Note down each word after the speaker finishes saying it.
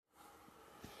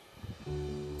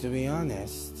To be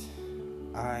honest,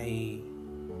 I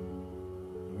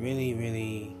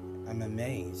really am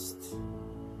amazed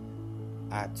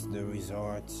at the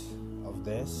result of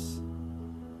this.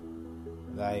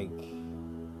 Like,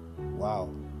 wow.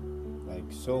 Like,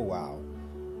 so wow.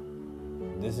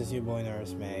 This is your boy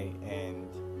Nurse May, and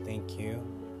thank you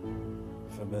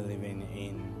for believing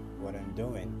in what I'm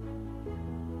doing.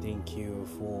 Thank you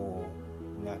for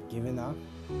not giving up.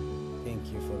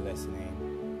 Thank you for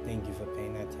listening. Thank you for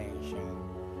paying attention.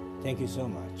 Thank you so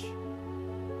much.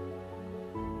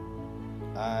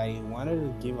 I wanted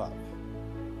to give up,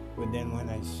 but then when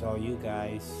I saw you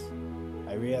guys,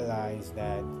 I realized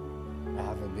that I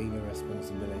have a bigger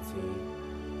responsibility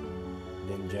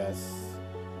than just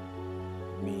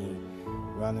me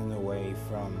running away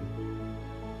from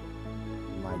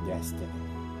my destiny.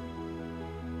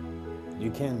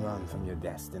 You can't run from your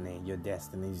destiny. Your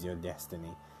destiny is your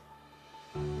destiny.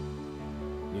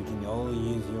 You can only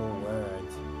use your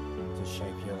words to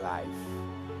shape your life.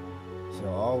 So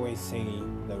always say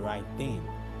the right thing.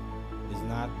 It's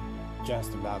not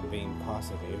just about being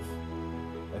positive.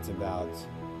 It's about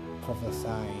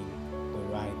prophesying the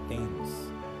right things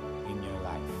in your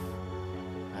life.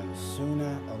 And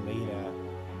sooner or later,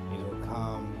 it will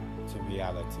come to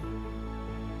reality.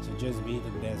 So just be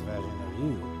the best version of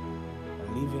you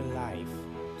and live your life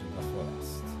to the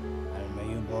fullest. I'm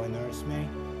your boy Nurse May.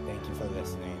 Thank you for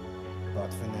listening.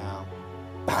 But for now,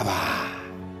 bye bye.